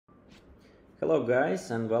Hello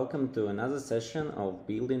guys, and welcome to another session of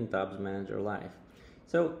Building Tabs Manager Live.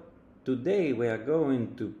 So today we are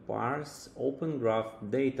going to parse Open Graph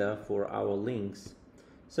data for our links.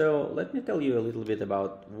 So let me tell you a little bit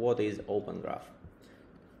about what is Open Graph.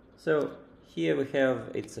 So here we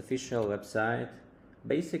have its official website.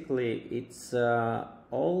 Basically it's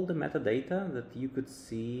all the metadata that you could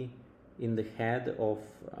see in the head of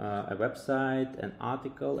a website, an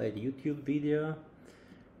article, a YouTube video.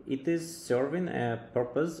 It is serving a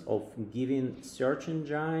purpose of giving search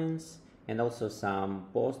engines and also some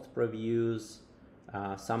post previews,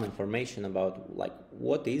 some information about like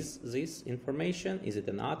what is this information. Is it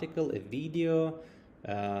an article, a video,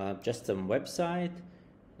 just some website,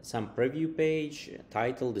 some preview page,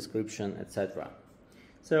 title, description, etc.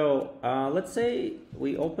 So let's say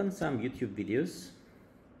we open some YouTube videos,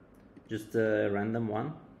 just a random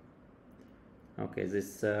one. Okay,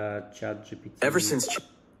 this ChatGPT. Ever since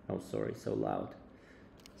Oh, sorry, so loud.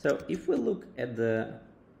 So if we look at the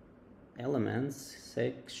elements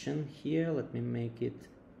section here, let me make it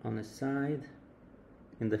on the side.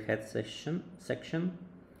 In the head section,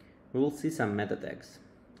 we will see some meta tags.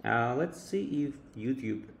 Let's see if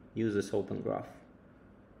YouTube uses Open Graph.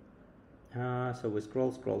 So we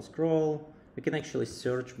scroll. We can actually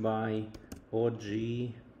search by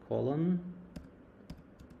OG colon.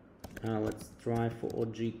 Let's try for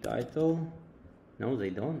OG title. No,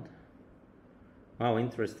 they don't. Wow,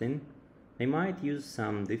 interesting. They might use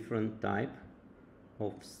some different type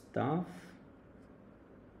of stuff.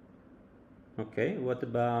 Okay, what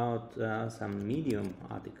about some Medium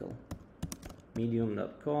article?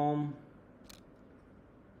 Medium.com.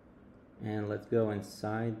 And let's go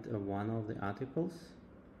inside one of the articles.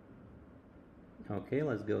 Okay,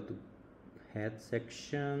 let's go to head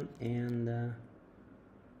section and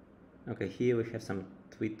okay, here we have some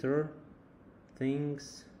Twitter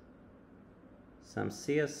things, some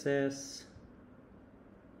CSS,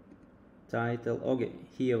 title. Okay,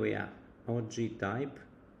 here we are. OG type,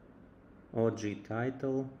 OG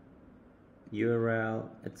title, URL,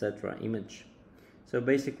 etc. image. So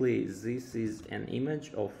basically this is an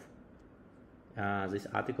image of this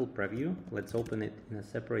article preview. Let's open it in a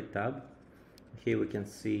separate tab. Here we can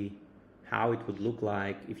see how it would look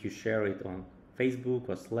like if you share it on Facebook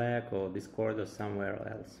or Slack or Discord or somewhere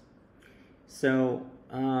else. So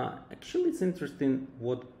actually it's interesting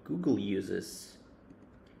what Google uses.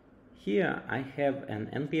 Here I have an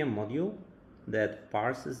NPM module that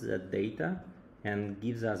parses the data and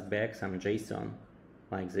gives us back some JSON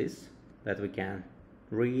like this that we can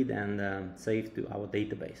read and save to our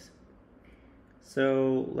database.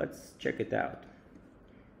 So let's check it out.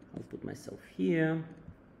 I'll put myself here.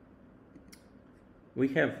 We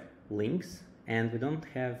have links and we don't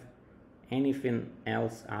have anything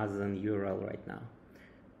else other than URL right now.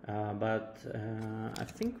 But I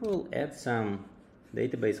think we'll add some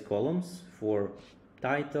database columns for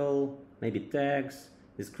title, maybe tags,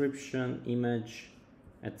 description, image,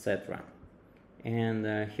 etc.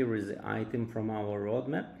 And here is the item from our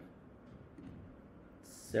roadmap.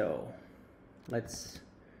 So let's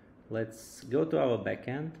go to our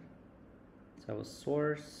backend. So our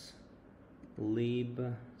source,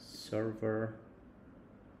 lib, server,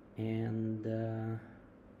 and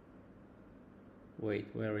wait,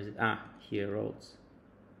 where is it? Here, roads.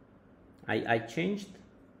 I changed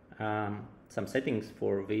some settings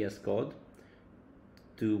for VS Code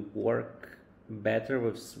to work better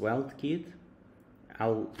with SvelteKit.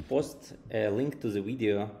 I'll post a link to the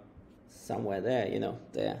video somewhere there,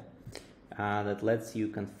 there, that lets you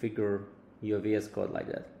configure your VS Code like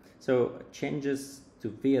that. So changes to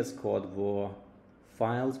VS Code were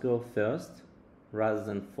files go first rather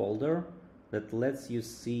than folder. That lets you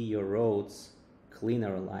see your roads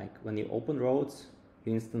cleaner. Like when you open roads,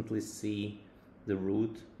 you instantly see the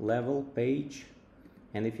root level page,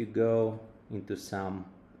 and if you go into some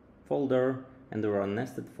folder and there are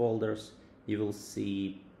nested folders, you will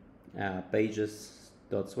see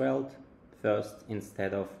pages.svelte first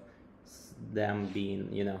instead of them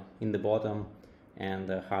being in the bottom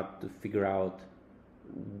and hard to figure out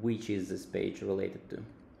which is this page related to.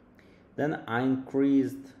 Then I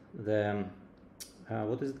increased the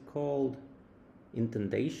what is it called,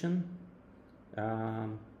 indentation.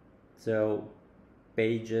 So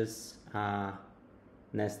pages are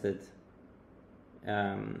nested,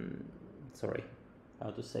 sorry, how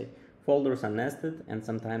to say, folders are nested, and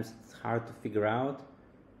sometimes it's hard to figure out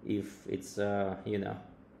if it's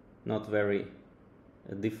not very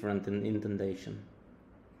different in indentation.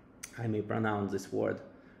 I may pronounce this word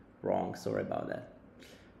wrong, sorry about that.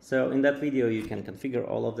 So in that video you can configure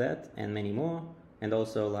all of that and many more, And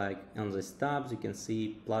also, like on the tabs, you can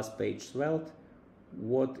see plus page svelte.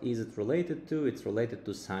 What is it related to? It's related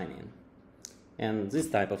to sign in. And this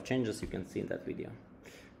type of changes you can see in that video.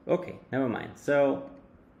 Okay, never mind. So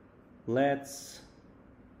let's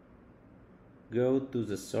go to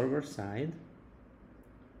the server side,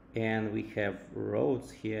 and we have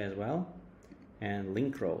roads here as well, and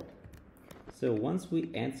link road. So once we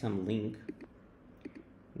add some link,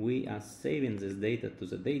 we are saving this data to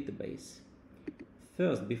the database.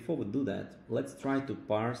 First, before we do that, let's try to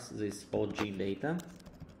parse this OG data.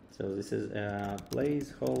 So this is a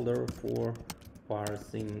placeholder for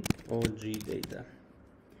parsing OG data.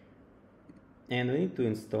 And we need to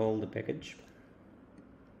install the package.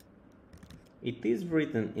 It is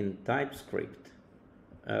written in TypeScript,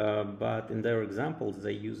 but in their examples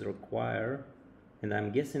they use require, and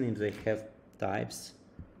I'm guessing if they have types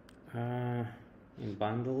in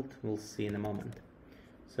bundled, we'll see in a moment.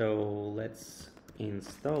 So let's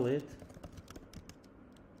install it.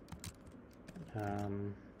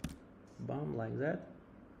 Boom, like that.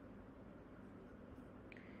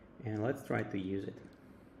 And let's try to use it.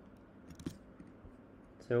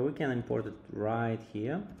 So we can import it right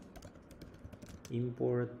here.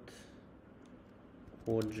 Import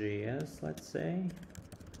OJS, let's say,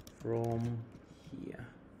 from here.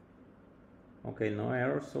 Okay, no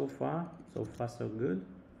error so far. So far so good.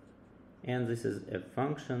 And this is a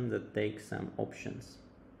function that takes some options.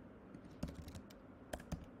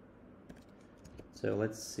 So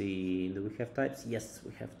let's see, do we have types? Yes,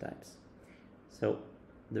 we have types. So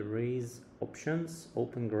there is options,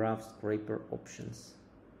 open graph scraper options.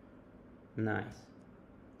 Nice.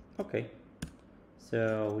 Okay.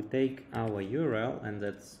 So we take our URL, and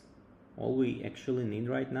that's all we actually need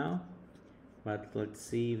right now. But let's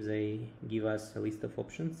see if they give us a list of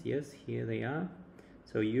options. Yes, here they are.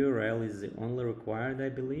 So URL is the only required, I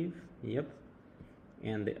believe. Yep.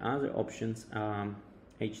 And the other options are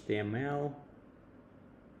HTML.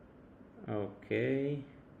 Okay.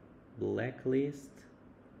 Blacklist.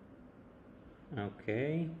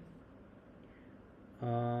 Okay.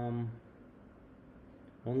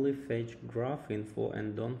 Only fetch graph info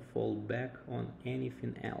and don't fall back on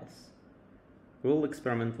anything else. We'll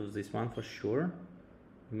experiment with this one for sure.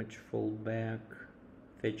 Image fallback,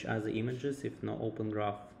 fetch other images if no open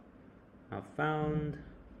graph are found,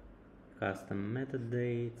 custom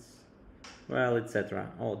metadates, well,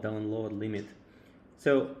 etc. Oh, download limit.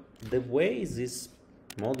 So the way this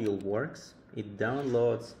module works, it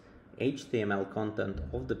downloads HTML content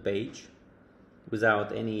of the page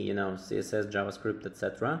without any, CSS, JavaScript,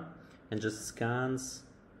 etc., and just scans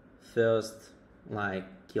first like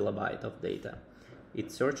kilobyte of data.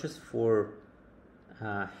 It searches for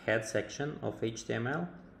head section of HTML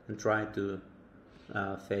and try to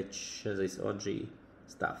fetch this OG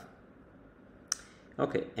stuff.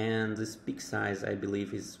 Okay, and this peak size, I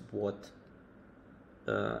believe, is what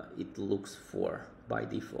it looks for by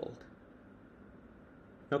default.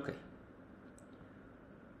 Okay.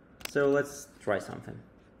 So let's try something.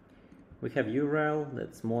 We have URL,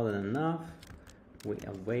 that's more than enough. We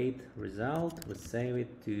await result, we save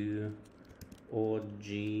it to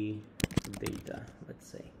OG data, let's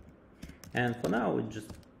say. And for now,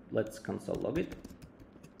 let's console log it.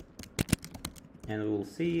 And we will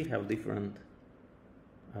see how different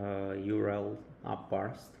URL are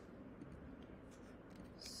parsed.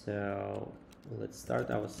 So let's start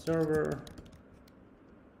our server.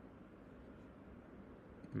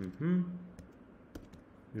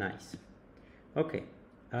 Nice. Okay,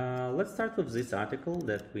 let's start with this article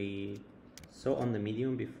that we saw on the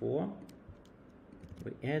Medium before.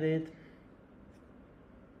 We added,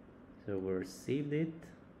 so we received it.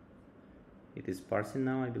 It is parsing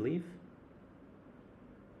now, I believe.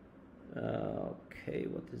 Okay,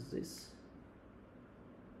 what is this?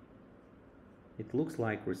 It looks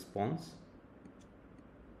like response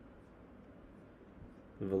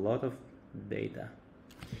with a lot of data.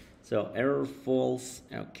 So error false.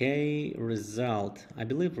 Okay, result. I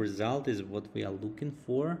believe result is what we are looking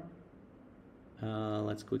for.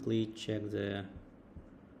 Let's quickly check the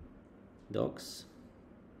docs.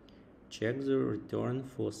 Check the return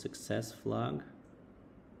for success flag.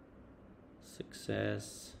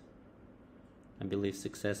 Success. I believe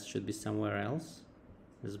success should be somewhere else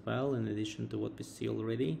as well, in addition to what we see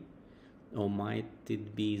already. Or might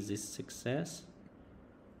it be this success?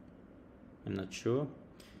 I'm not sure.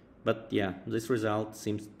 But yeah, this result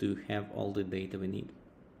seems to have all the data we need.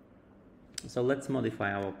 So let's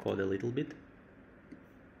modify our code a little bit.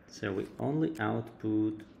 So we only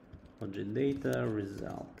output OG data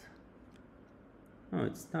result. Oh,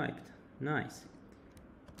 it's typed. Nice.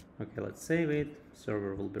 Okay, let's save it.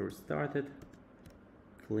 Server will be restarted.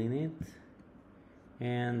 clean it,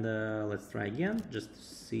 and let's try again just to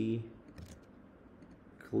see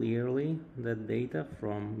clearly the data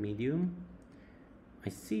from Medium. I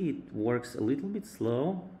see it works a little bit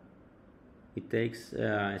slow. It takes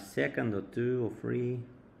a second or two or three,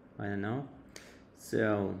 I don't know.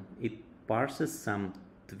 So it parses some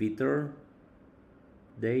Twitter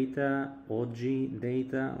data, OG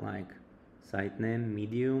data, like site name,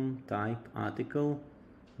 medium, type, article,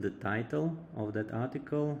 the title of that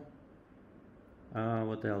article,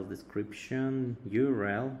 what else, description,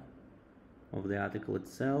 URL of the article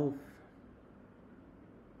itself.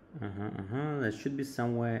 There should be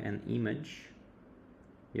somewhere an image.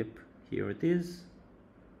 Yep, here it is.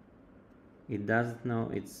 It doesn't know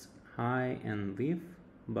it's height and width,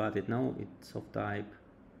 but it knows it's of type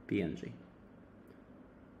PNG.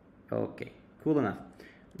 Okay, cool enough.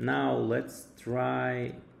 Now let's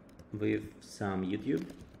try with some YouTube.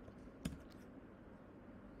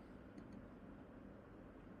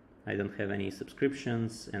 I don't have any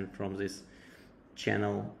subscriptions, and from this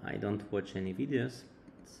channel I don't watch any videos,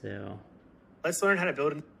 so let's learn how to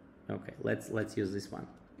build. Okay, let's use this one.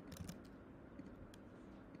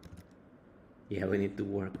 Yeah, we need to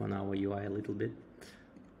work on our UI a little bit.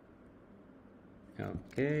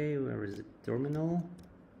 Okay, where is the terminal?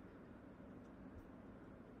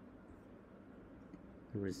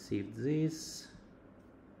 Received this,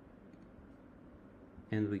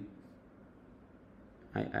 and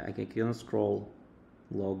I cannot scroll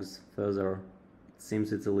logs further. It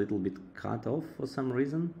seems it's a little bit cut off for some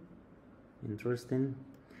reason. Interesting.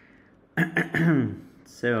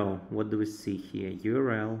 So what do we see here?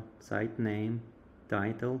 URL, site name,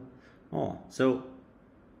 title. Oh, so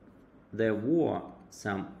there were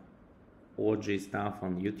some OG stuff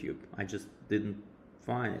on YouTube. I just didn't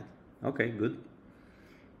find it. Okay, good.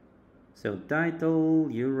 So title,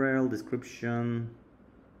 URL, description,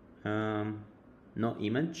 no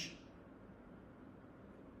image.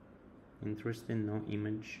 Interesting, no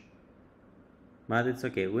image. But it's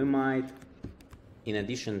okay. We might, in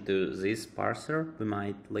addition to this parser, we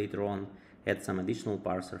might later on add some additional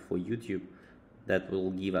parser for YouTube that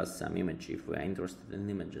will give us some image if we are interested in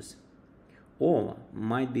images. Or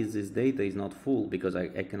might be this data is not full because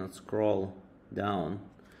I cannot scroll down.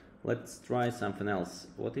 Let's try something else.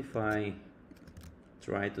 What if I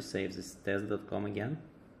try to save this test.com again?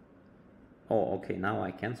 Oh, okay, now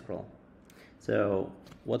I can scroll. So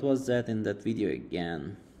what was that in that video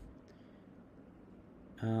again?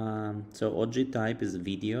 So OG type is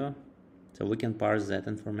video, so we can parse that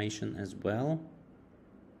information as well.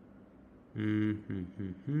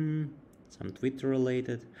 Some Twitter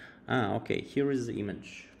related. Okay, here is the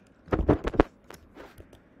image.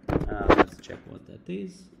 Let's check what that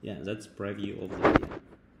is. Yeah, that's preview of the video.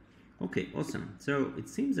 Okay, awesome. So it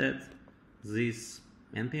seems that this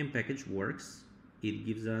npm package works. It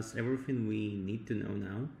gives us everything we need to know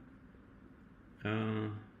now.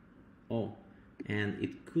 Oh, and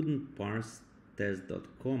it couldn't parse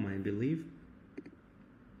test.com, I believe.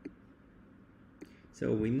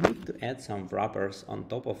 So we need to add some wrappers on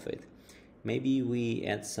top of it. Maybe we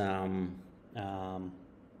add some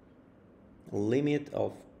limit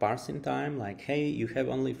of parsing time, like, hey, you have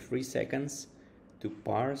only 3 seconds to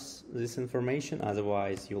parse this information,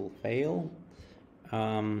 otherwise you'll fail,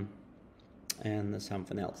 and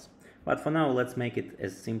something else. But for now, let's make it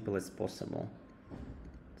as simple as possible.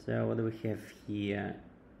 So what do we have here?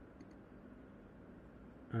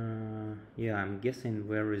 Yeah, I'm guessing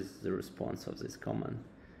where is the response of this command?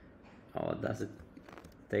 Oh, does it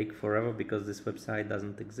take forever because this website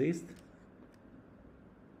doesn't exist?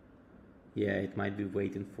 Yeah, it might be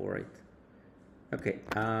waiting for it. Okay,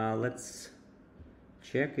 let's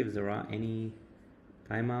check if there are any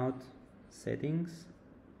timeout settings.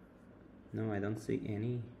 No, I don't see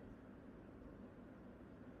any.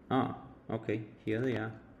 Ah, okay, here they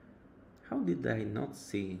are. How did I not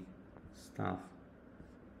see stuff?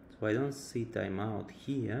 So I don't see timeout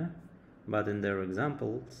here, but in their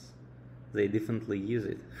examples they definitely use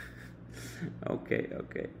it.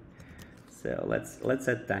 Okay. So let's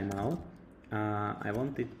set timeout. I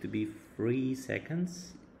want it to be 3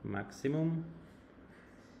 seconds maximum.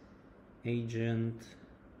 Agent.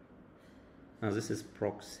 Now this is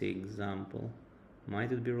proxy example.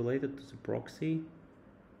 Might it be related to the proxy?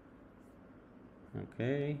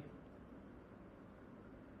 Okay.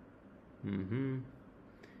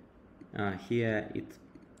 Here it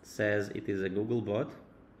says it is a Google bot.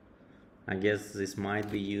 I guess this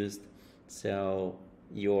might be used so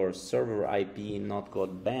your server IP not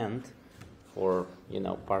got banned for,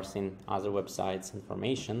 parsing other websites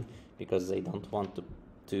information because they don't want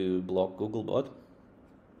to block Googlebot.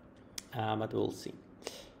 But we'll see.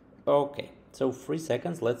 Okay, so 3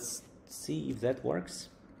 seconds. Let's see if that works.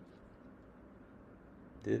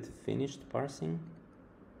 Did it finish parsing?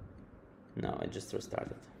 No, I just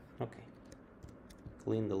restarted. Okay.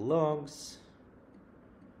 Clean the logs.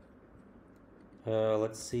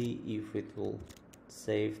 Let's see if it will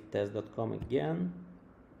save test.com again.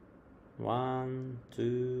 1,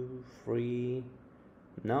 2, 3.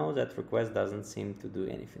 No, that request doesn't seem to do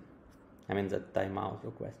anything. I mean that timeout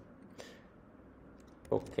request.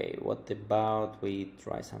 Okay, what about we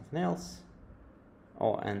try something else?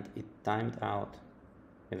 Oh, and it timed out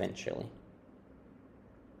eventually.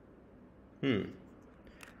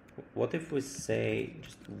 What if we say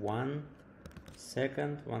just 1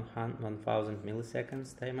 second, 1000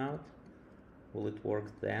 milliseconds timeout? Will it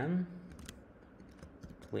work then?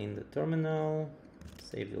 Clean the terminal,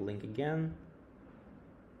 save the link again.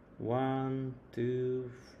 1,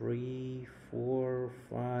 2, 3, 4,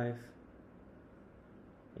 5.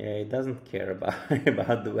 Yeah, it doesn't care about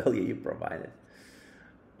about the value you provided.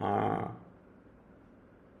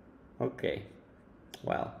 Okay,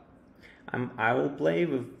 well, I will play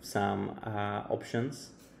with some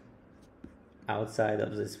options outside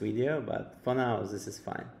of this video, but for now this is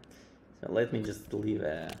fine. So let me just leave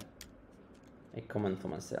a comment for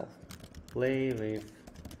myself. Play with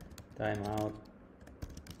timeout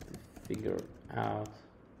to figure out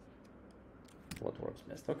what works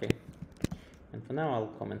best. Okay, and for now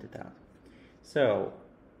I'll comment it out. So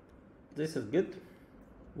this is good.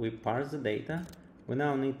 We parse the data. We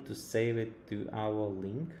now need to save it to our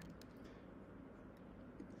link,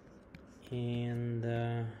 and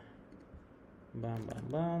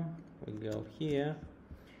we go here.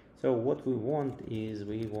 So what we want is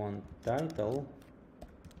we want title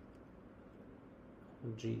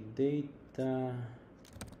OG data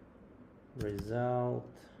result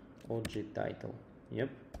OG title. Yep,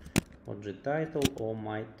 OG title, or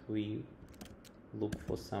might we look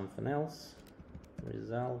for something else?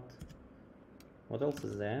 Result. What else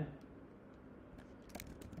is there?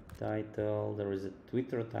 Title. There is a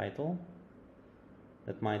Twitter title.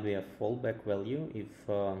 That might be a fallback value if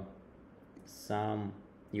some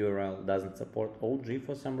URL doesn't support OG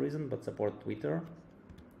for some reason but support Twitter.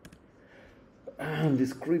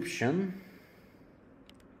 Description.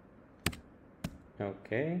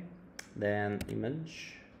 Okay, then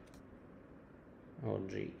image,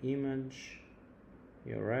 OG image,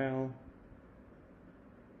 URL.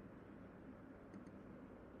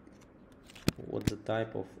 What's the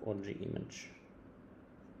type of OG image?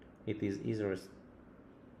 It is either a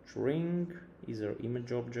string, either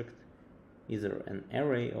image object, either an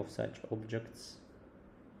array of such objects.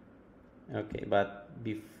 Okay, but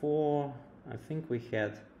before I think we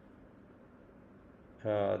had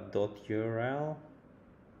 .url.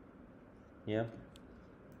 Yep.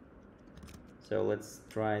 So let's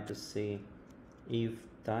try to see if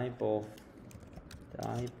type of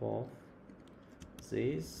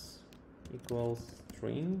this equals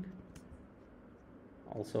string.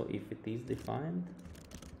 Also, if it is defined.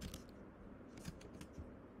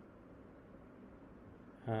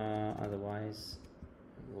 Otherwise,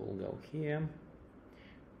 we'll go here.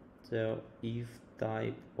 So if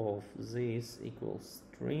type of this equals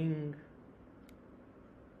string,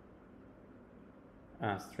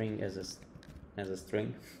 string as a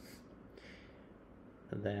string,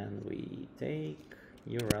 then we take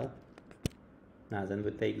URL. Now then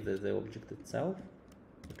we take the object itself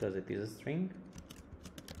because it is a string.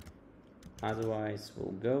 Otherwise,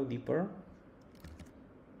 we'll go deeper.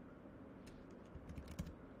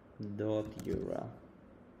 .url,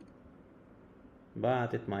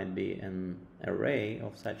 but it might be an array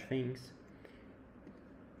of such things.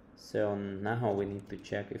 So now we need to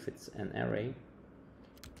check if it's an array.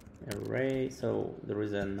 So there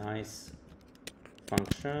is a nice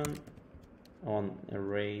function on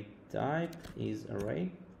array type is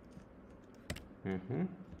array.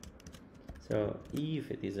 So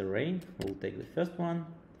if it is array, we'll take the first one.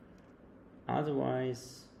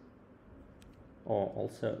 Otherwise, or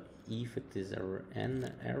also if it is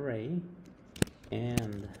an array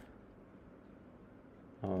and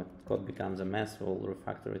code becomes a mess, we'll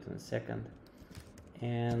refactor it in a second,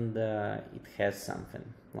 and it has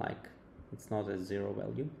something like it's not a 0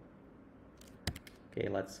 value. Okay,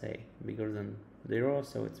 let's say bigger than 0,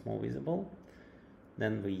 so it's more visible.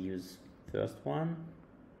 Then we use first one.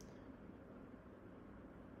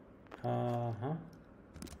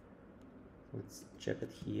 Let's check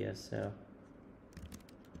it here. So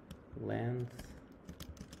length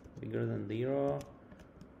bigger than 0,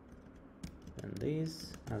 and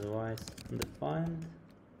this, otherwise undefined.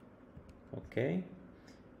 Okay,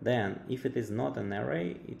 then if it is not an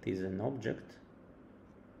array, it is an object.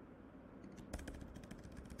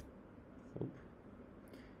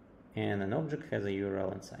 and an object has a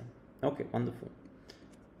URL inside. Okay, wonderful.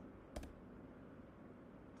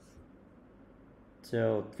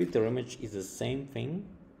 So Twitter image is the same thing.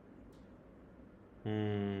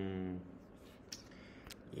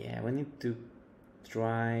 Yeah, we need to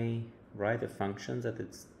write a function that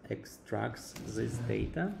it extracts this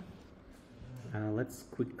data. Let's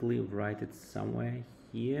quickly write it somewhere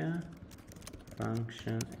here.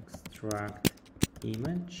 Function extract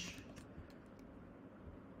image.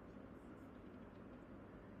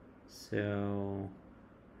 So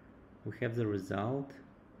we have the result,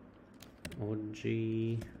 OG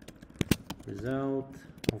result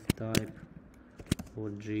of type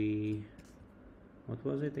OG, what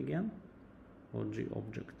was it again? OG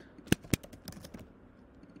object.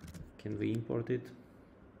 Can we import it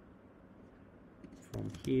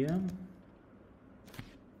from here?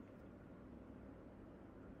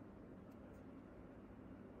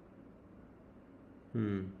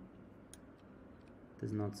 It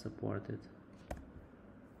is not supported.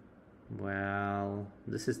 Well,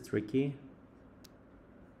 this is tricky.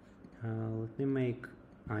 Let me make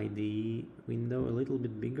IDE window a little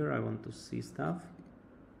bit bigger. I want to see stuff.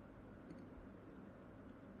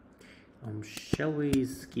 Shall we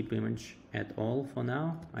skip image at all for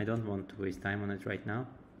now? I don't want to waste time on it right now.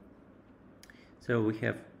 So we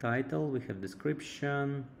have title, we have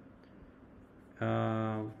description.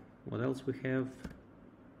 What else we have?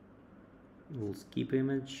 We'll skip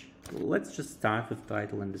image. Let's just start with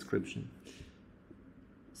title and description.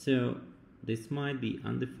 So this might be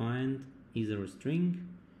undefined, either a string,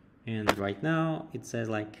 and right now it says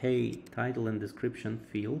like, hey, title and description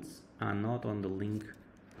fields are not on the link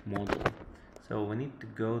model. So we need to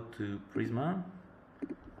go to Prisma,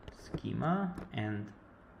 schema, and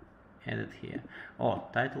add it here. Oh,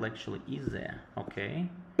 title actually is there. Okay.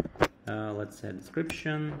 Let's add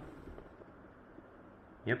description.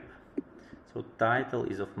 Yep. So title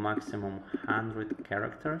is of maximum 100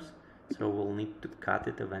 characters, so we'll need to cut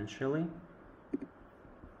it eventually.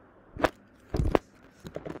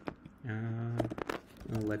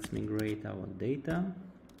 Let's migrate our data.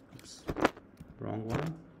 Oops, wrong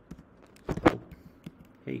one. Oh,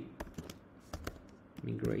 hey,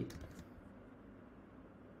 migrate.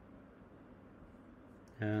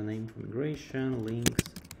 Name for migration, links,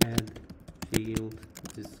 add field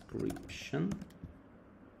description.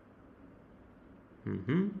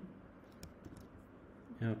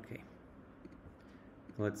 Okay,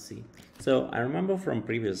 let's see. So I remember from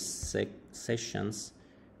previous sessions,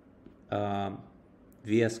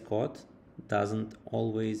 VS Code doesn't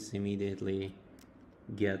always immediately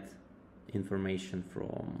get information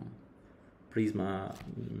from Prisma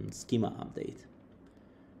schema update.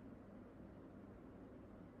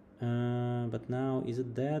 But now, is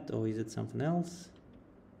it that or is it something else?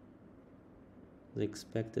 The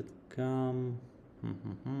expected come.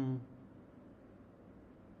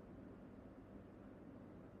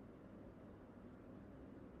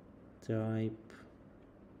 Type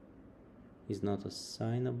is not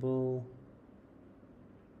assignable.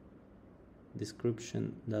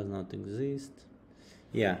 Description does not exist.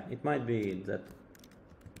 Yeah, it might be that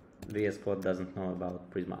VS Code doesn't know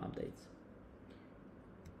about Prisma updates.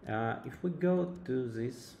 If we go to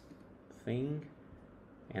this thing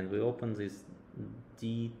and we open this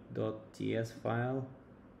d.ts file,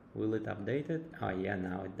 will it update it? Oh yeah,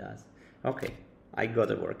 now it does. Okay, I got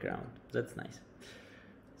a workaround. That's nice.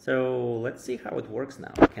 So let's see how it works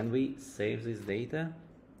now. Can we save this data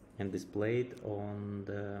and display it on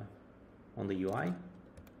the UI?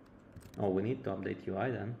 Oh, we need to update UI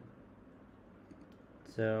then.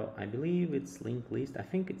 So I believe it's linked list. I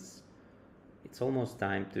think it's almost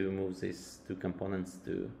time to move these two components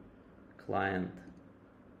to client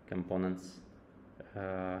components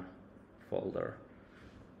folder.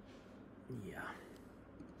 Yeah.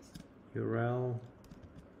 URL,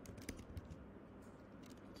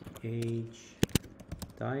 th,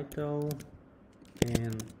 title,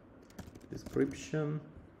 and description.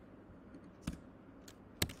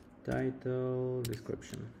 Title,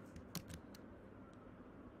 description.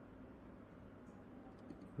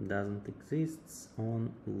 Doesn't exist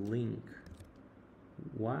on link.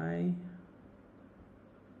 Why?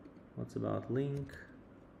 What's about link?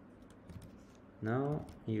 No,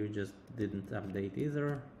 you just didn't update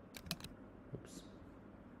either. Oops.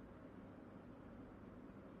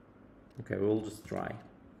 Okay, we'll just try.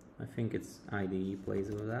 I think it's IDE plays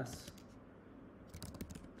with us.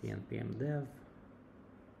 npm dev.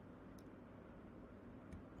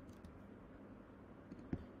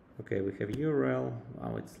 Okay, we have URL.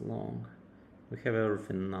 Wow, it's long. We have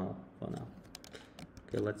everything null for now.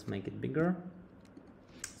 Okay, let's make it bigger.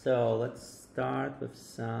 So let's start with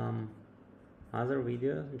some other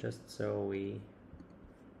video just so we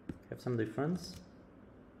have some difference.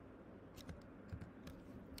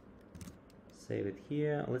 Save it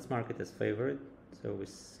here. Let's mark it as favorite so we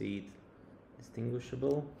see it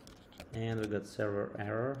distinguishable. And we got server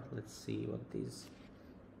error. Let's see what it is.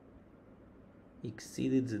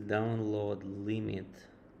 Exceeded the download limit.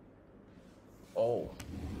 Oh,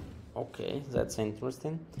 okay, that's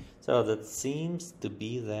interesting. So that seems to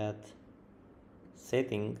be that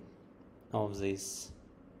setting of this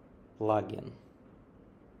plugin.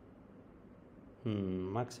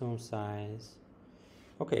 Maximum size.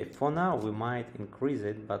 Okay, for now we might increase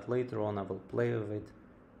it, but later on I will play with it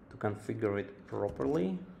to configure it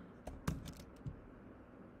properly.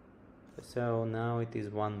 So now it is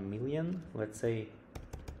 1 million, let's say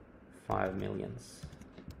 5 millions.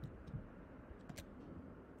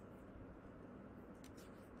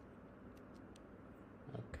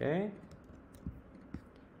 Okay.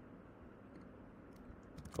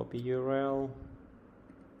 Copy URL.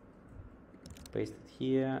 Paste it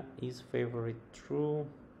here. Is favorite true?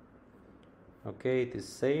 Okay, it is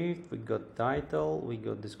saved. We got title, we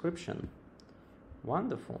got description.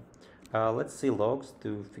 Wonderful. Let's see logs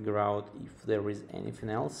to figure out if there is anything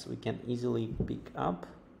else we can easily pick up.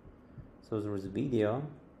 So there is video.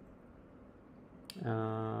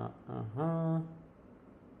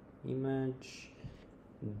 Image,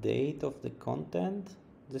 date of the content.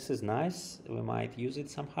 This is nice. We might use it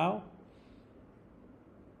somehow.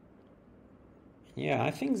 Yeah,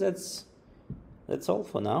 I think that's all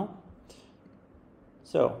for now.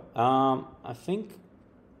 So I think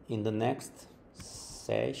in the next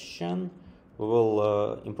session we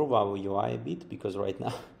will improve our UI a bit, because right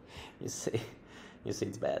now you see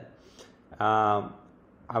it's bad.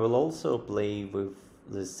 I will also play with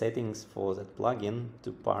the settings for that plugin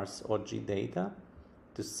to parse OG data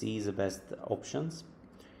to see the best options,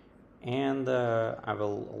 and I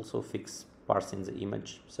will also fix parsing the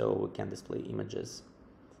image so we can display images.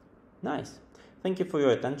 Nice. Thank you for your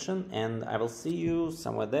attention, and I will see you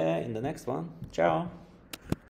somewhere there in the next one. Ciao.